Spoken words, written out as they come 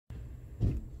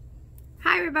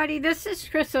everybody, this is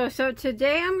Crystal. So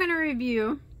today I'm going to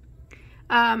review,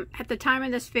 at the time of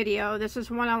this video, this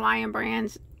is one of Lion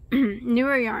Brand's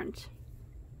newer yarns.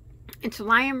 It's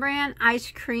Lion Brand Ice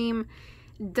Cream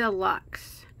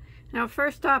Deluxe. Now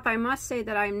first off, I must say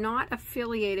that I'm not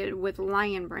affiliated with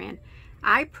Lion Brand.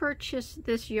 I purchased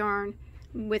this yarn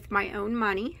with my own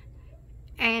money,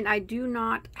 and I do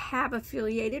not have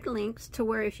affiliated links to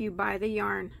where if you buy the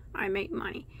yarn, I make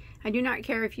money. I do not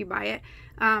care if you buy it.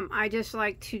 I just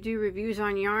like to do reviews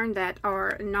on yarn that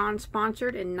are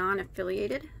non-sponsored and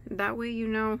non-affiliated. That way you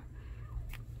know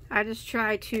I just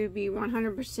try to be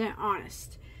 100%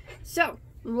 honest. So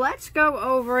let's go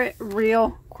over it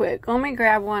real quick. Let me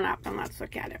grab one up and let's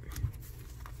look at it.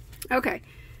 Okay,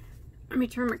 let me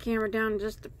turn my camera down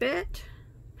just a bit.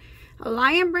 A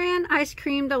Lion Brand Ice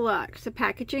Cream Deluxe. The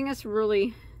packaging is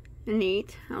really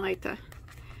neat. I like the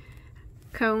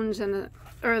cones and the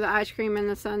ice cream and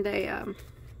the sundae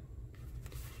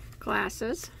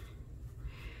glasses.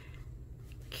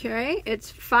 Okay,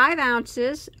 it's 5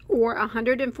 ounces or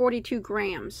 142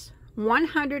 grams,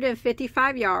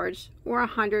 155 yards or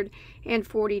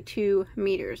 142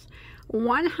 meters.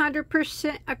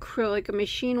 100% acrylic,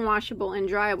 machine washable and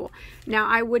dryable. Now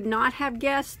I would not have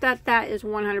guessed that that is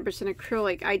 100%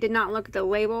 acrylic. I did not look at the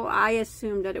label. I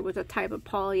assumed that it was a type of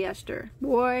polyester.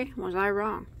 Boy, was I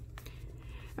wrong.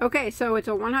 Okay, so it's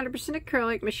a 100%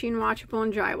 acrylic, machine washable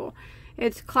and dryable.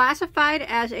 It's classified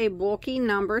as a bulky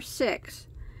number 6.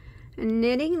 A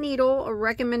knitting needle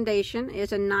recommendation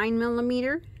is a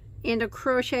 9mm, and a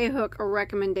crochet hook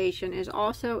recommendation is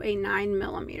also a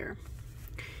 9mm.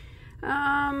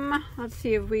 Let's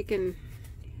see if we can,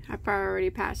 I've already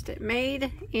passed it.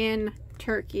 Made in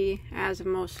Turkey, as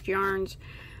most yarns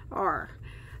are.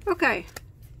 Okay,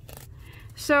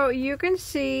 so you can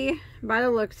see by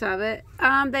the looks of it,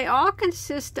 they all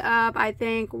consist of, I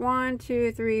think, 1,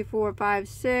 2, 3, 4, 5,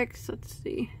 6, let's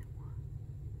see,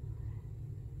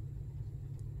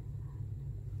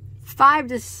 5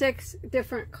 to 6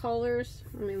 different colors.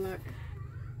 Let me look.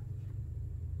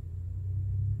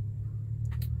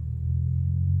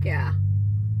 Yeah,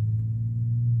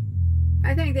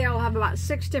 I think they all have about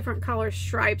 6 different color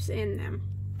stripes in them.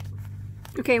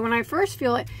 Okay, when I first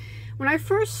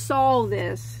saw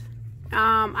this,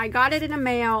 I got it in the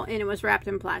mail and it was wrapped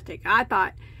in plastic. I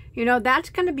thought, you know,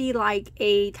 that's going to be like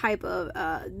a type of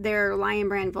their Lion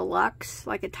Brand Deluxe,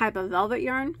 like a type of velvet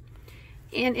yarn.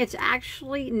 And it's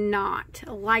actually not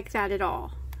like that at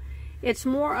all. It's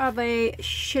more of a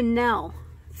Chanel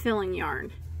filling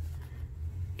yarn.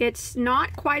 It's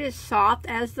not quite as soft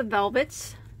as the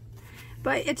velvets,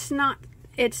 but it's not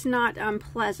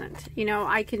unpleasant. You know,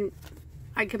 I can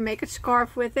make a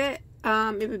scarf with it.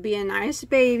 It would be a nice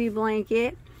baby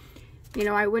blanket. You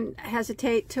know, I wouldn't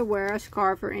hesitate to wear a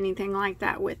scarf or anything like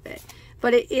that with it.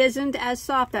 But it isn't as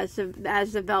soft as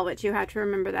the velvet. You have to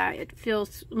remember that. It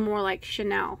feels more like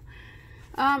Chanel.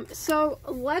 So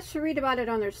let's read about it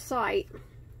on their site.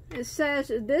 It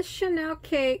says, this Chanel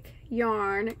cake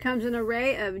yarn comes in an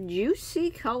array of juicy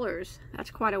colors.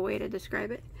 That's quite a way to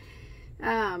describe it.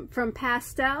 From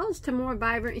pastels to more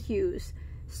vibrant hues.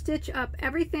 Stitch up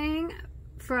everything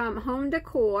from home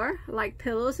decor like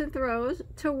pillows and throws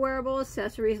to wearable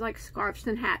accessories like scarves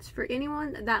and hats for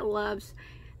anyone that loves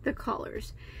the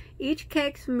colors. Each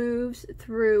cake moves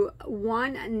through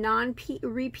one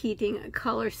non-repeating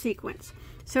color sequence.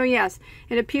 So yes,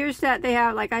 it appears that they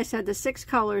have, like I said, the 6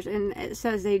 colors, and it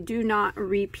says they do not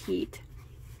repeat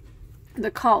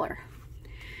the color.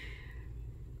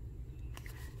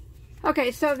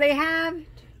 Okay, so they have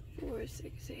 4, 6,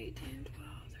 8, 10, 12, 13,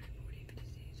 14, 15,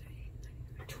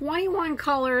 16, 21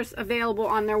 colors available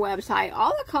on their website.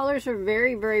 All the colors are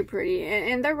very, very pretty,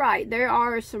 and they're right. There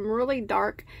are some really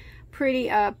dark, pretty,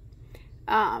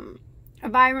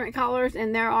 vibrant colors,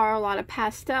 and there are a lot of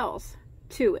pastels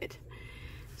to it.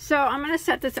 So I'm going to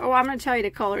set this, I'm going to tell you the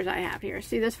colors I have here.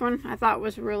 See, this one I thought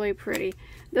was really pretty.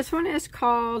 This one is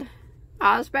called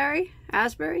Asbury.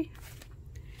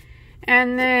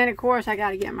 And then, of course, I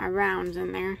got to get my rounds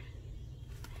in there.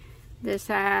 This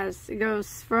it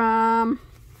goes from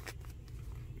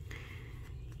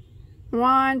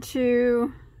 1,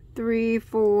 2, 3,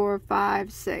 4,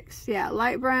 5, 6. Yeah,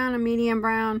 light brown, a medium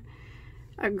brown,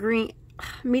 a green,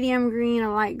 medium green,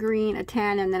 a light green, a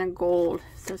tan, and then a gold.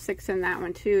 So 6 in that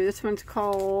one too. This one's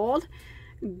called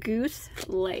Goose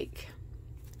Lake.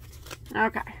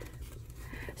 Okay.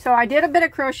 So I did a bit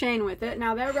of crocheting with it.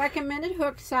 Now their recommended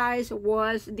hook size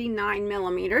was the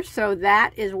 9mm. So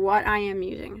that is what I am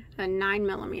using, a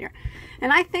 9mm.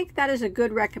 And I think that is a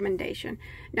good recommendation.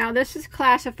 Now this is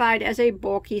classified as a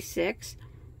bulky 6.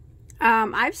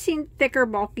 I've seen thicker,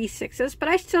 bulky 6s, but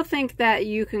I still think that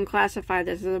you can classify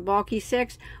this as a bulky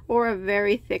 6 or a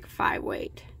very thick 5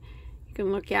 weight. You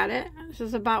can look at it. This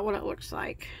is about what it looks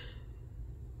like.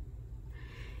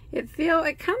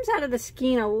 It comes out of the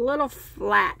skein a little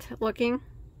flat looking,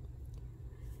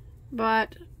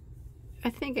 but I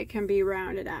think it can be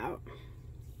rounded out.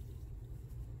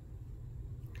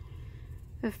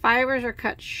 The fibers are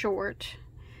cut short.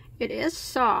 It is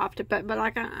soft, but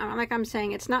like I'm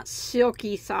saying, it's not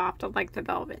silky soft like the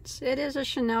velvets. It is a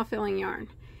Chanel filling yarn.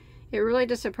 It really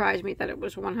did surprise me that it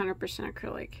was 100%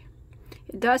 acrylic.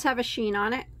 It does have a sheen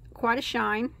on it, quite a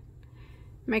shine.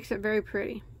 Makes it very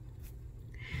pretty.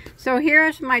 So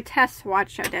here's my test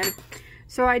swatch I did.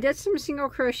 So I did some single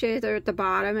crochet there at the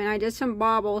bottom, and I did some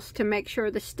bobbles to make sure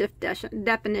the stiff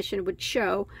definition would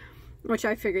show, which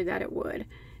I figured that it would.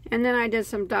 And then I did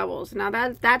some doubles. Now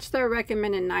that's their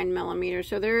recommended 9mm,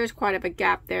 so there is quite of a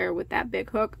gap there with that big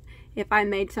hook. If I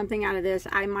made something out of this,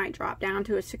 I might drop down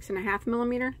to a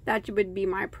 6.5mm. That would be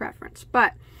my preference.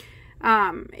 But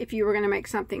if you were going to make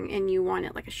something and you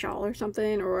wanted like a shawl or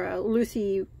something, or a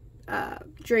loosey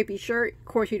drapey shirt, of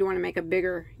course you'd want to make a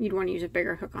bigger, you'd want to use a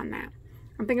bigger hook on that.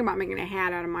 I'm thinking about making a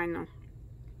hat out of mine though.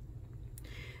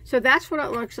 So that's what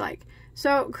it looks like.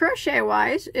 So crochet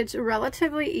wise, it's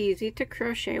relatively easy to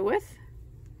crochet with.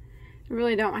 I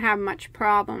really don't have much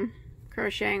problem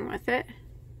crocheting with it.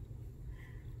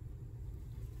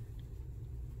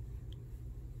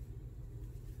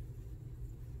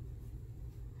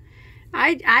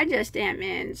 I just am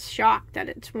in shock that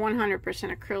it's 100%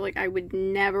 acrylic. I would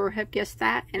never have guessed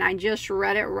that, and I just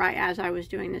read it right as I was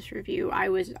doing this review. I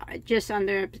was just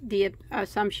under the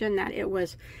assumption that it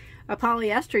was a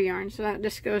polyester yarn, so that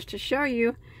just goes to show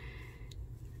you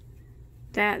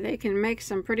that they can make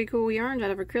some pretty cool yarns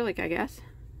out of acrylic, I guess.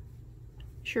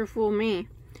 Sure fooled me.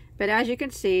 But as you can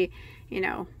see, you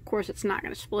know, of course it's not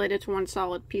going to split. It's one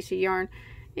solid piece of yarn,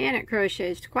 and it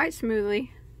crochets quite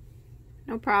smoothly.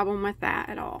 No problem with that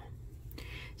at all.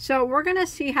 So we're going to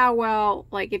see how well,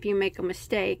 like if you make a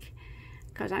mistake,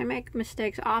 because I make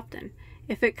mistakes often,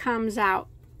 if it comes out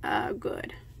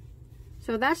good.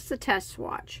 So that's the test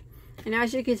swatch. And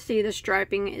as you can see, the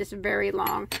striping is very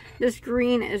long. This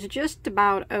green is just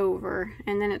about over,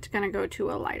 and then it's going to go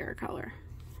to a lighter color.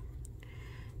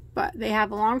 But they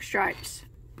have long stripes.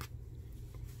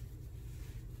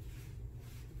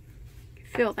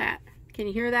 Feel that. Can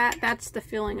you hear that? That's the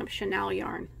feeling of Chanel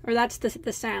yarn. Or that's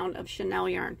the sound of Chanel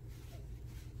yarn.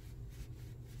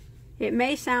 It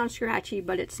may sound scratchy,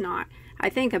 but it's not. I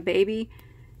think a baby,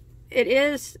 it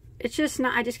is, it's just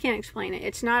not, I just can't explain it.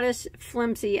 It's not as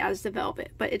flimsy as the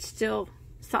velvet, but it's still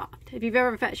soft. If you've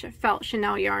ever felt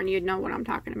Chanel yarn, you'd know what I'm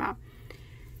talking about.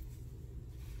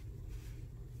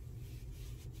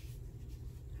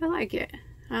 I like it.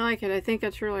 I like it. I think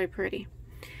it's really pretty.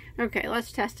 Okay,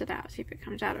 let's test it out, see if it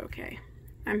comes out okay.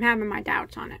 I'm having my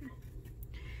doubts on it.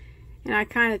 And I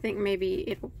kind of think maybe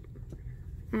it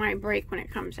might break when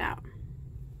it comes out.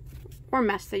 Or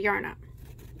mess the yarn up.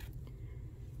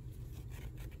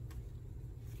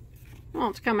 Well,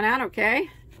 it's coming out okay.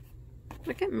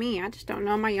 Look at me, I just don't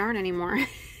know my yarn anymore.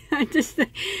 I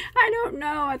don't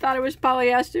know. I thought it was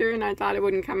polyester, and I thought it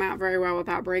wouldn't come out very well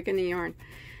without breaking the yarn.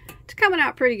 It's coming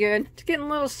out pretty good. It's getting a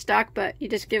little stuck, but you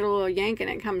just give it a little yank and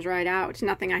it comes right out. It's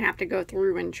nothing I have to go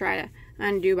through and try to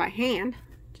undo by hand.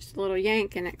 Just a little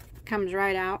yank and it comes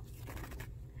right out.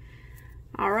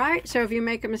 Alright, so if you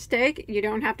make a mistake, you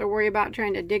don't have to worry about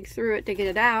trying to dig through it to get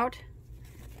it out.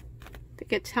 If it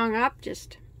gets hung up,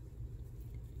 just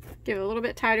give it a little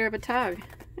bit tighter of a tug.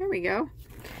 There we go.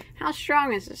 How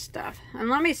strong is this stuff? And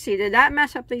let me see, did that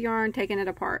mess up the yarn taking it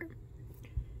apart?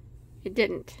 It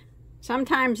didn't.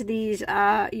 Sometimes these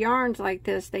yarns like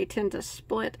this, they tend to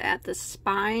split at the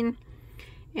spine,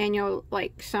 and you'll,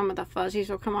 like, some of the fuzzies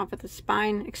will come off at the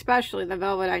spine, especially the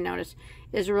velvet, I noticed,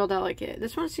 is real delicate.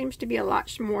 This one seems to be a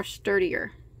lot more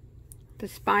sturdier. The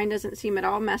spine doesn't seem at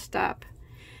all messed up.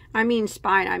 I mean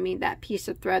spine, I mean that piece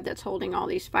of thread that's holding all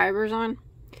these fibers on.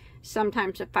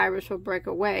 Sometimes the fibers will break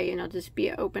away and it'll just be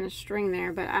an open string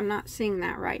there, but I'm not seeing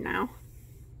that right now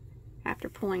after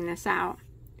pulling this out.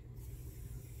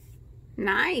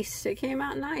 Nice. It came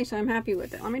out nice. I'm happy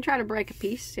with it. Let me try to break a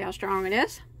piece, see how strong it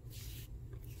is.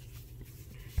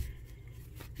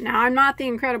 Now, I'm not the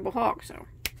Incredible Hulk, so.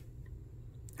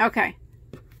 Okay.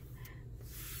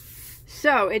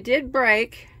 So, it did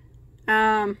break.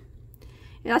 That's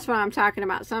what I'm talking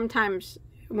about. Sometimes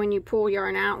when you pull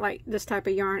yarn out, like this type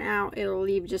of yarn out, it'll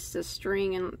leave just a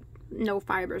string and no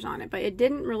fibers on it. But it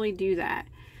didn't really do that.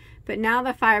 But now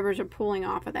the fibers are pulling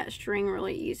off of that string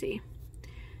really easy.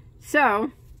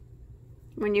 So,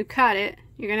 when you cut it,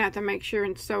 you're going to have to make sure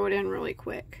and sew it in really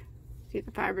quick. See,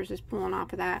 the fibers is pulling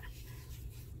off of that.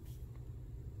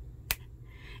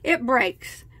 It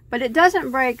breaks, but it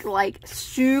doesn't break like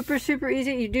super, super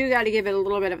easy. You do got to give it a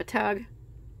little bit of a tug.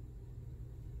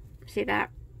 See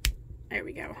that? There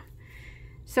we go.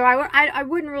 So I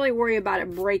wouldn't really worry about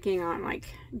it breaking on like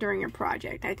during your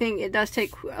project. I think it does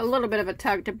take a little bit of a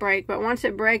tug to break, but once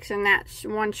it breaks and that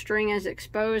one string is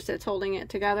exposed that's holding it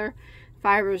together,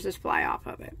 fibers just fly off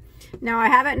of it. Now I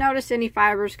haven't noticed any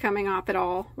fibers coming off at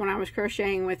all when I was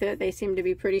crocheting with it. They seem to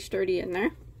be pretty sturdy in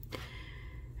there.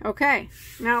 Okay,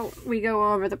 now we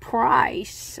go over the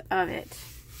price of it.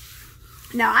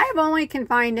 Now I have only can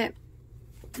find it,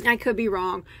 I could be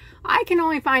wrong, I can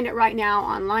only find it right now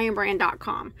on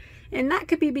lionbrand.com, and that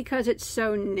could be because it's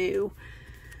so new.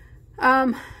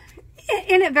 And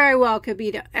it very well could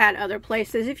be at other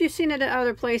places. If you've seen it at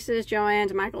other places,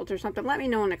 Joann's, Michael's, or something, let me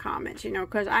know in the comments, you know,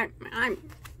 because I'm,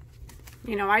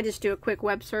 you know, I just do a quick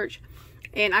web search,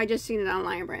 and I just seen it on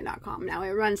lionbrand.com. Now it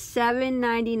runs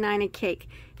 $7.99 a cake,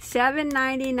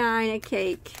 $7.99 a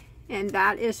cake, and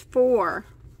that is for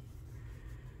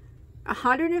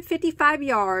 155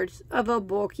 yards of a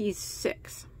bulky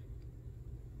 6.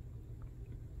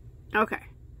 Okay.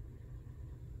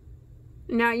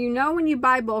 Now, you know when you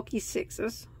buy bulky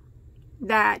 6s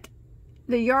that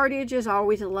the yardage is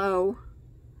always low.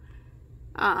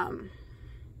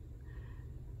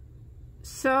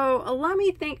 So let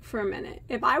me think for a minute.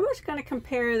 If I was going to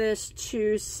compare this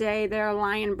to, say, their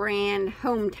Lion Brand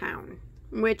Hometown,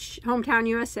 Hometown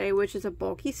USA, which is a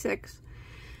bulky 6,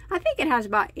 I think it has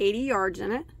about 80 yards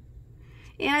in it.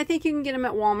 And I think you can get them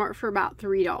at Walmart for about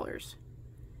 $3.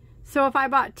 So if I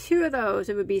bought 2 of those,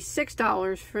 it would be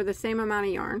 $6 for the same amount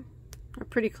of yarn. Or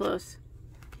pretty close.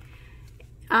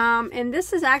 And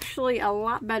this is actually a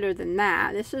lot better than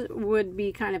that. This would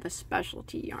be kind of a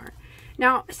specialty yarn.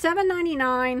 Now,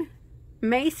 $7.99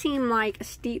 may seem like a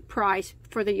steep price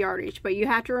for the yardage, but you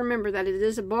have to remember that it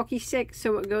is a bulky 6,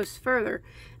 so it goes further.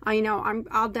 You know,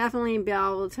 I'll definitely be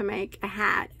able to make a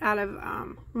hat out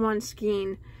of one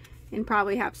skein, and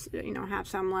probably have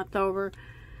some left over.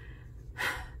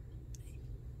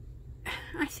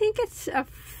 I think it's a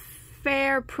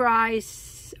fair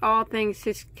price, all things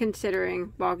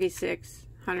considering, bulky 6,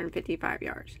 155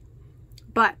 yards.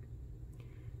 But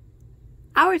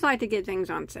I always like to get things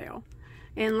on sale.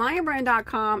 And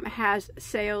lionbrand.com has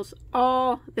sales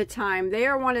all the time. They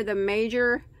are one of the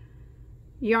major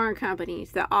yarn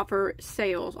companies that offer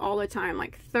sales all the time,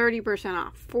 like 30%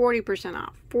 off, 40%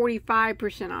 off,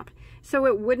 45% off. So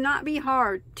it would not be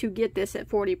hard to get this at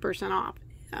 40% off.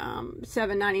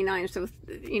 $7.99, so,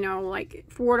 you know, like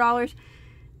 $4.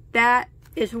 That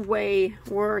is way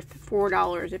worth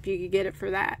 $4 if you could get it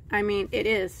for that. I mean, it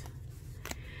is.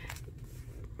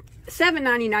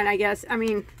 $7.99, I guess. I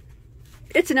mean,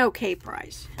 it's an okay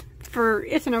price.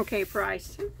 It's an okay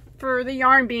price for the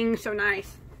yarn being so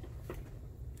nice.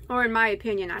 Or in my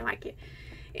opinion, I like it.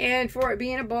 And for it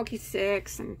being a bulky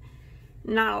 6 and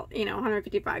not, you know,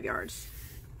 155 yards.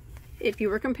 If you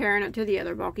were comparing it to the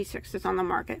other bulky 6s on the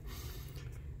market.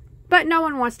 But no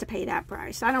one wants to pay that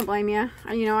price. I don't blame you.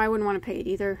 You know, I wouldn't want to pay it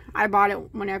either. I bought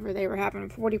it whenever they were having a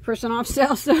 40% off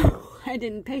sale, so I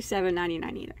didn't pay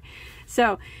 $7.99 either.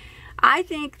 So I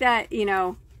think that, you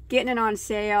know, getting it on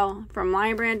sale from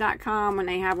lionbrand.com when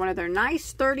they have one of their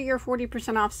nice 30 or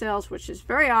 40% off sales, which is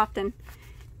very often,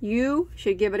 you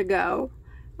should give it a go.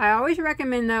 I always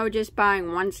recommend, though, just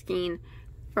buying one skein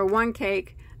or one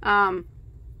cake,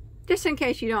 just in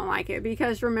case you don't like it,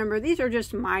 because remember, these are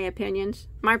just my opinions,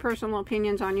 my personal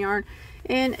opinions on yarn,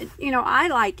 and you know, I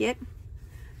like it.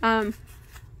 I'm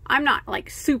not like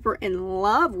super in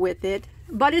love with it,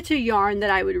 but it's a yarn that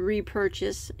I would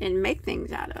repurchase and make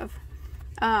things out of.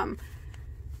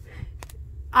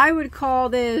 I would call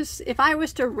this, if I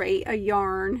was to rate a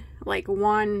yarn, like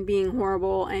 1 being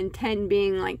horrible and 10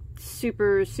 being like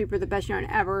super the best yarn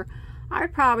ever,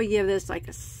 I'd probably give this like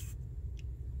a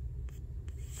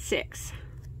 6.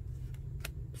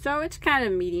 So it's kind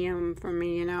of medium for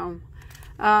me, you know.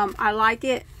 I like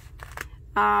it.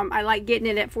 I like getting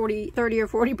it at 30 or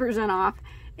 40% off,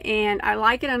 and I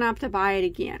like it enough to buy it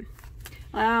again.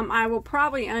 I will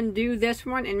probably undo this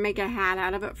one and make a hat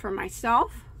out of it for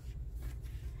myself.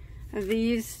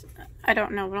 These, I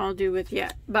don't know what I'll do with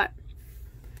yet, but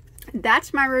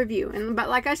that's my review. But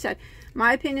like I said,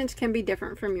 my opinions can be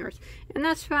different from yours, and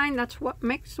that's fine. That's what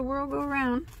makes the world go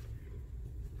round.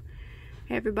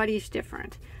 Everybody's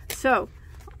different. So,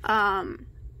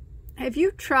 have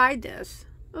you tried this?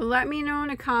 let me know in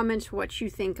the comments what you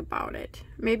think about it.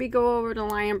 Maybe go over to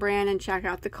Lion Brand and check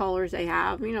out the colors they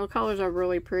have. You know, the colors are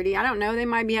really pretty. I don't know, they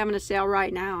might be having a sale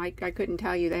right now. I couldn't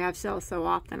tell you. They have sales so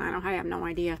often. I have no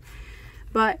idea.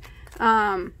 But,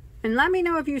 and let me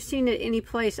know if you've seen it any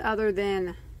place other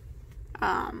than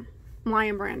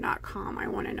lionbrand.com. I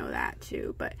want to know that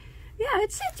too. But yeah,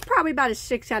 it's probably about a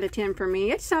 6 out of 10 for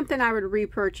me. It's something I would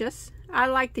repurchase. I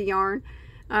like the yarn.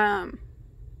 And,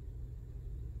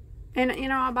 you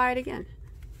know, I'll buy it again.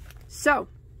 So,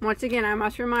 once again, I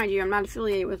must remind you, I'm not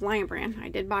affiliated with Lion Brand. I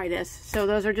did buy this. So,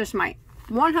 those are just my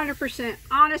 100%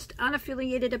 honest,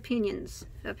 unaffiliated opinions.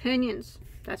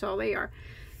 That's all they are.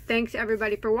 Thanks,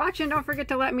 everybody, for watching. Don't forget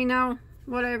to let me know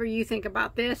whatever you think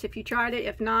about this. If you tried it.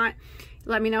 If not,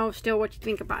 let me know still what you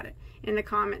think about it in the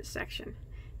comments section.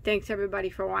 Thanks, everybody,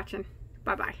 for watching.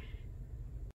 Bye-bye.